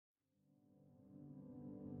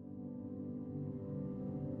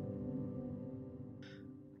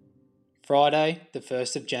Friday, the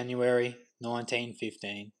 1st of January,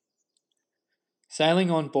 1915. Sailing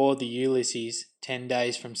on board the Ulysses 10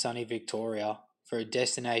 days from sunny Victoria for a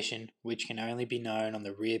destination which can only be known on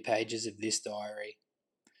the rear pages of this diary.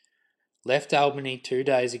 Left Albany 2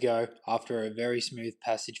 days ago after a very smooth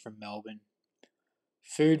passage from Melbourne.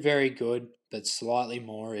 Food very good, but slightly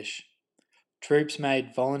Moorish. Troops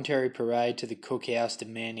made voluntary parade to the cookhouse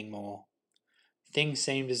demanding more. Things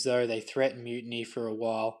seemed as though they threatened mutiny for a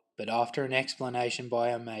while, but after an explanation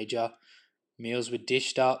by our major, meals were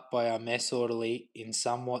dished up by our mess orderly in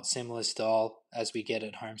somewhat similar style as we get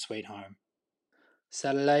at Home Sweet Home.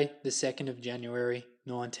 Saturday, the 2nd of January,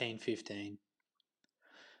 1915.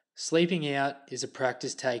 Sleeping out is a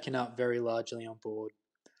practice taken up very largely on board.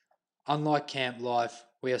 Unlike camp life,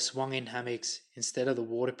 we are swung in hammocks instead of the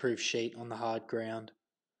waterproof sheet on the hard ground.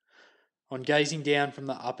 On gazing down from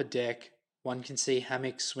the upper deck, one can see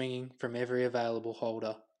hammocks swinging from every available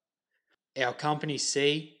holder. Our Company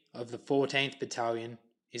C of the 14th Battalion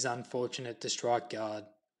is unfortunate to strike guard.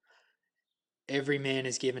 Every man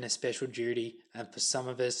is given a special duty, and for some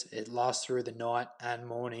of us it lasts through the night and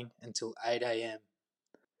morning until 8 a.m.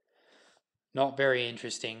 Not very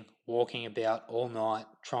interesting, walking about all night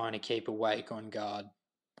trying to keep awake on guard.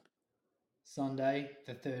 Sunday,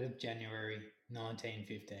 the 3rd of January,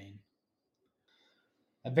 1915.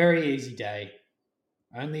 A very easy day.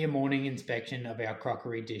 Only a morning inspection of our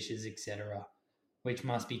crockery dishes, etc., which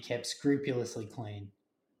must be kept scrupulously clean,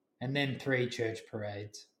 and then 3 church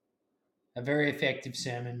parades. A very effective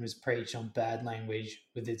sermon was preached on bad language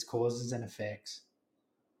with its causes and effects.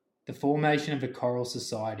 The formation of a choral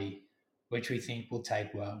society, which we think will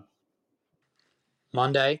take well.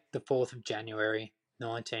 Monday, the 4th of January,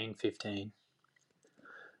 1915.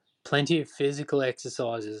 Plenty of physical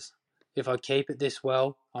exercises. If I keep at this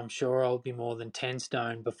well, I'm sure I'll be more than 10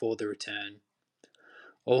 stone before the return.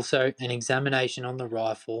 Also, an examination on the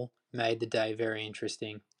rifle made the day very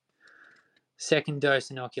interesting. Second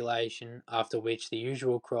dose inoculation, after which the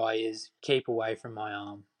usual cry is, keep away from my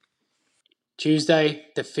arm. Tuesday,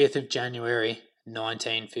 the 5th of January,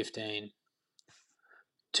 1915.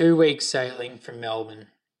 2 weeks sailing from Melbourne.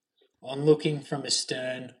 On looking from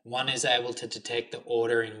astern, one is able to detect the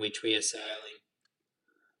order in which we are sailing.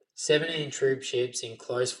 17 troop ships in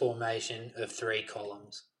close formation of 3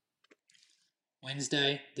 columns.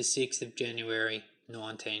 Wednesday, the 6th of January,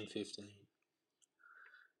 1915.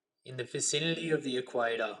 In the vicinity of the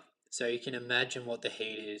equator, so you can imagine what the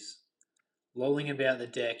heat is. Lolling about the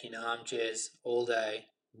deck in armchairs all day,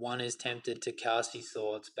 one is tempted to cast his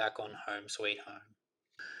thoughts back on Home Sweet Home.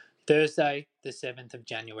 Thursday, the 7th of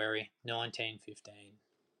January, 1915.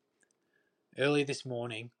 Early this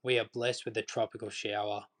morning, we are blessed with a tropical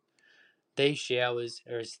shower. These showers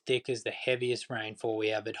are as thick as the heaviest rainfall we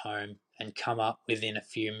have at home and come up within a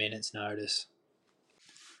few minutes' notice.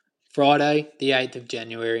 Friday, the 8th of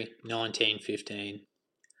January, 1915.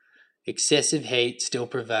 Excessive heat still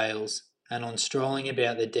prevails, and on strolling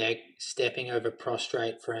about the deck, stepping over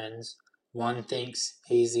prostrate friends, one thinks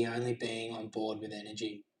he is the only being on board with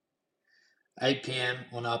energy. 8 p.m.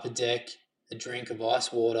 on upper deck, a drink of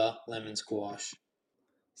ice water, lemon squash.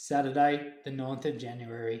 Saturday, the 9th of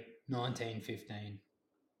January, 1915.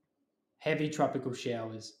 Heavy tropical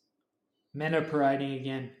showers. Men are parading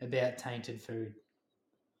again about tainted food.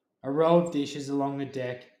 A row of dishes along the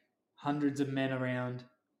deck, hundreds of men around.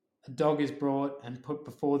 A dog is brought and put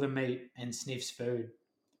before the meat and sniffs food.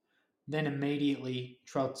 Then immediately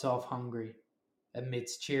trots off hungry,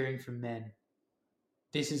 amidst cheering from men.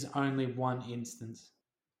 This is only one instance.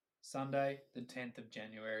 Sunday, the 10th of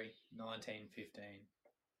January, 1915.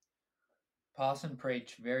 Parson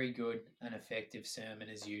preached very good and effective sermon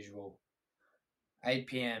as usual. 8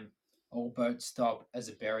 p.m. All boats stop as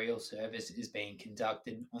a burial service is being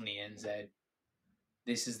conducted on the NZ.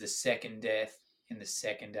 This is the second death in the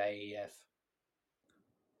second AEF.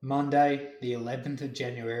 Monday, the 11th of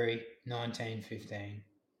January, 1915.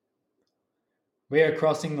 We are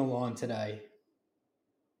crossing the line today.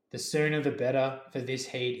 The sooner the better, for this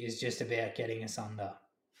heat is just about getting us under.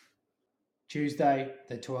 Tuesday,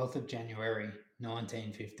 the 12th of January,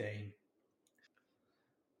 1915.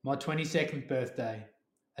 My 22nd birthday,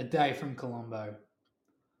 a day from Colombo.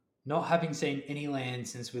 Not having seen any land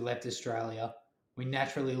since we left Australia, we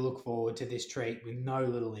naturally look forward to this treat with no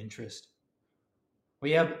little interest.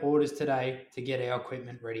 We have orders today to get our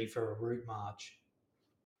equipment ready for a route march.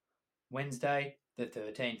 Wednesday, the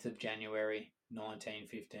 13th of January,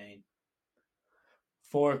 1915.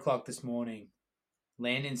 4 o'clock this morning.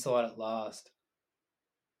 Land in sight at last.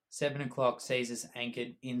 7 o'clock sees us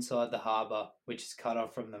anchored inside the harbour, which is cut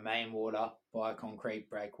off from the main water by a concrete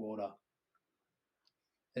breakwater.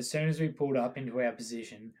 As soon as we pulled up into our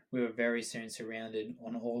position, we were very soon surrounded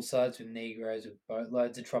on all sides with Negroes with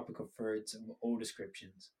boatloads of tropical fruits of all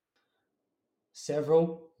descriptions.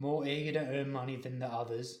 Several, more eager to earn money than the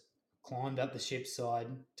others, climbed up the ship's side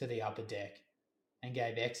to the upper deck and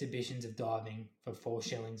gave exhibitions of diving for 4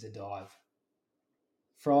 shillings a dive.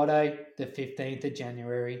 Friday, the 15th of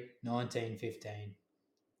January, 1915.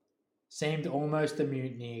 Seemed almost a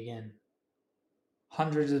mutiny again.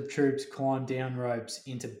 Hundreds of troops climbed down ropes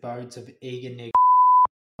into boats of eager niggers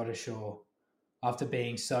got ashore, after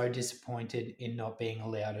being so disappointed in not being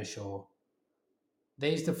allowed ashore.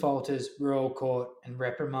 These defaulters were all caught and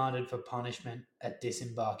reprimanded for punishment at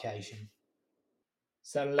disembarkation.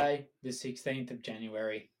 Saturday, the 16th of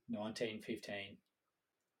January, 1915.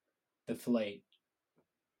 The Fleet.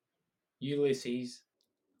 Ulysses,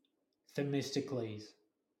 Themistocles,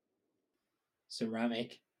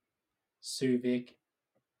 Ceramic, Subic,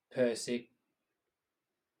 Persic,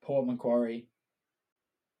 Port Macquarie,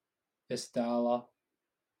 Vestala,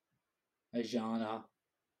 Ajana,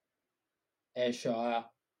 Ayrshire,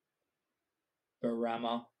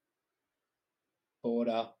 Barama,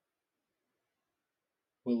 Border,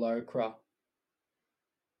 Willowcra,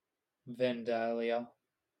 Vandalia,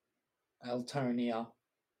 Altonia,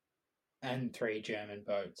 and 3 German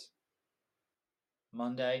boats.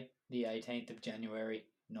 Monday, the 18th of January,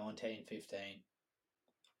 1915.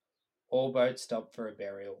 All boats stopped for a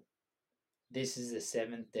burial. This is the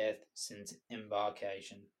 7th death since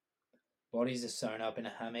embarkation. Bodies are sewn up in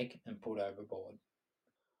a hammock and put overboard.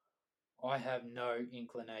 I have no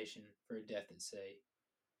inclination for a death at sea.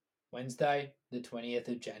 Wednesday, the 20th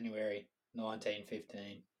of January,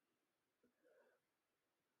 1915.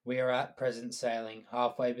 We are at present sailing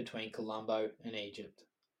halfway between Colombo and Egypt.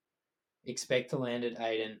 Expect to land at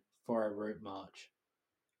Aden for a route march.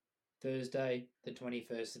 Thursday, the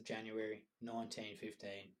 21st of January, 1915.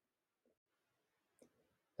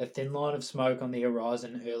 A thin line of smoke on the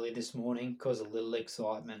horizon early this morning caused a little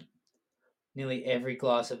excitement. Nearly every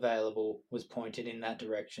glass available was pointed in that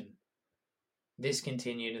direction. This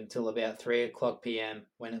continued until about 3 o'clock p.m.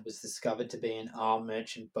 when it was discovered to be an armed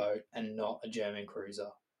merchant boat and not a German cruiser.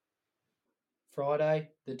 Friday,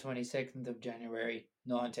 the 22nd of January,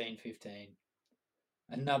 1915.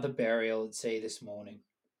 Another burial at sea this morning,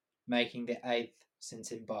 making the 8th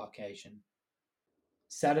since embarkation.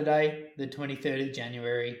 Saturday, the 23rd of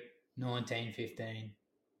January, 1915.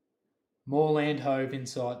 More land hove in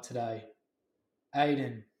sight today.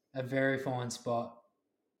 Aden, a very fine spot.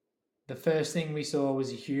 The first thing we saw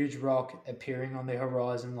was a huge rock appearing on the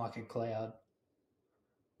horizon like a cloud.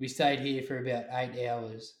 We stayed here for about 8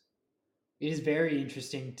 hours. It is very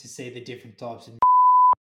interesting to see the different types of.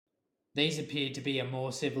 These appeared to be a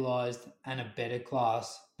more civilized and a better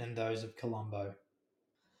class than those of Colombo.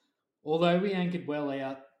 Although we anchored well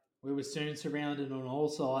out, we were soon surrounded on all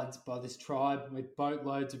sides by this tribe with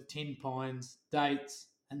boatloads of tin pines, dates,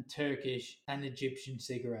 and Turkish and Egyptian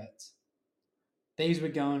cigarettes. These were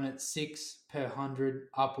going at 6 per 100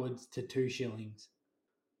 upwards to 2 shillings.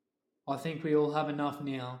 I think we all have enough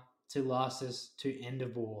now to last us to end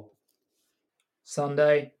of war.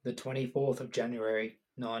 Sunday, the 24th of January,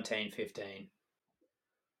 1915.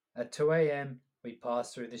 At 2 a.m., we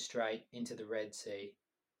passed through the strait into the Red Sea.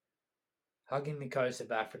 Hugging the coast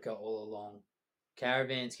of Africa all along,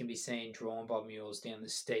 caravans can be seen drawn by mules down the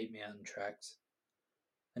steep mountain tracks.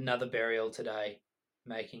 Another burial today,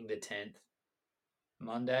 making the 10th.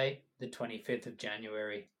 Monday, the 25th of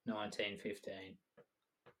January, 1915.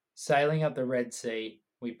 Sailing up the Red Sea,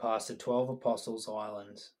 we passed the 12 Apostles'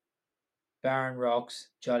 Islands. Barren rocks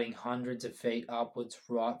jutting hundreds of feet upwards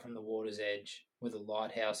right from the water's edge, with a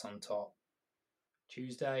lighthouse on top.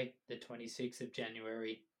 Tuesday, the 26th of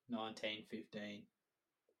January, 1915.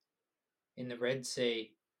 In the Red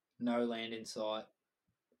Sea, no land in sight.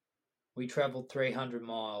 We travelled 300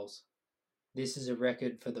 miles. This is a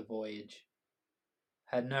record for the voyage.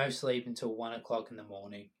 Had no sleep until 1 o'clock in the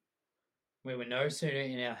morning. We were no sooner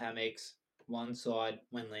in our hammocks, one side,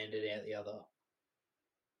 when landed out the other.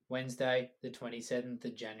 Wednesday, the 27th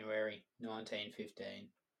of January, 1915.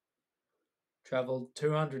 Travelled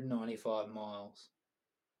 295 miles.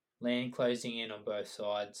 Land closing in on both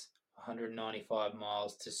sides, 195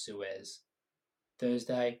 miles to Suez.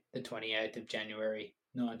 Thursday, the 28th of January,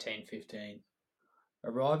 1915.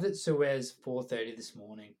 Arrived at Suez 4:30 this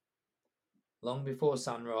morning. Long before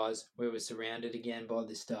sunrise, we were surrounded again by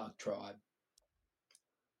this dark tribe.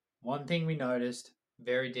 One thing we noticed,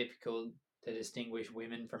 very difficult to distinguish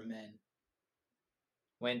women from men.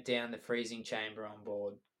 Went down the freezing chamber on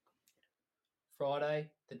board.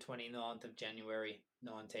 Friday, the 29th of January,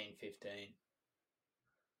 1915.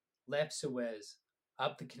 Left Suez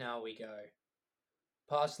Up the canal we go,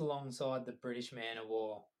 past alongside the British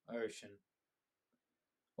man-of-war Ocean.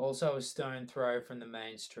 Also a stone throw from the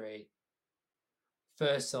main street.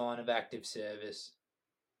 First sign of active service.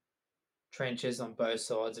 Trenches on both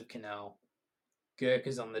sides of canal.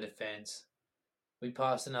 Gurkhas on the defence. We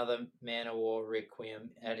passed another man-of-war Requiem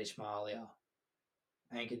at Ismailia.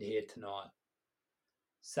 Anchored here tonight.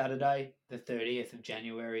 Saturday, the 30th of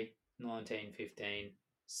January, 1915,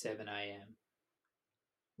 7 a.m.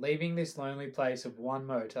 Leaving this lonely place of one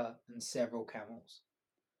motor and several camels.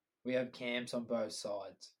 We have camps on both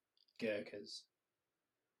sides. Gurkhas.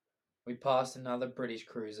 We passed another British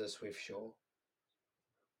cruiser Swiftsure.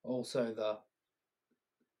 Also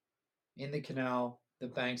in the canal, the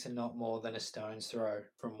banks are not more than a stone's throw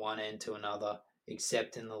from one end to another,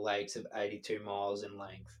 except in the lakes of 82 miles in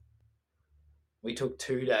length. We took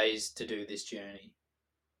 2 days to do this journey.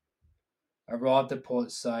 Arrived at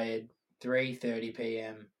Port Said 3:30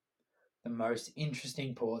 p.m. The most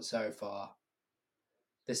interesting port so far.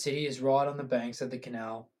 The city is right on the banks of the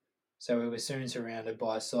canal, so we were soon surrounded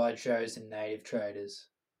by sideshows and native traders.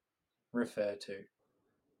 Refer to.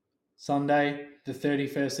 Sunday, the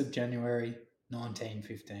 31st of January,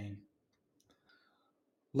 1915.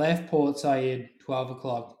 Left Port Said 12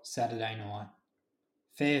 o'clock Saturday night.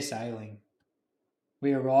 Fair sailing.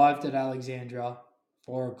 We arrived at Alexandria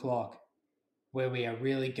 4 o'clock, where we are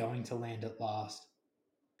really going to land at last.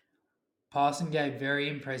 Parson gave very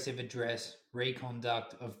impressive address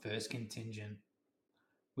reconduct of first contingent.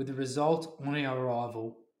 With the result on our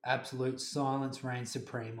arrival, absolute silence reigned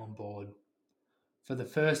supreme on board. For the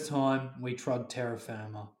first time, we trod terra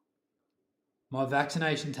firma. My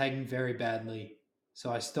vaccination taken very badly,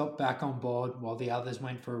 so I stopped back on board while the others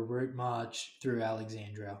went for a route march through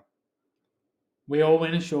Alexandria. We all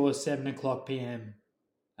went ashore 7 o'clock p.m.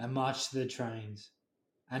 and marched to the trains.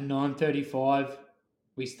 At 9:35,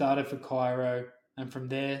 we started for Cairo and from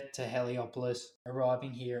there to Heliopolis,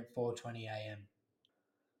 arriving here at 4:20 a.m.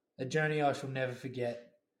 A journey I shall never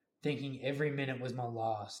forget, thinking every minute was my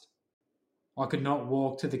last. I could not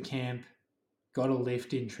walk to the camp, got a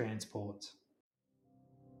lift in transports.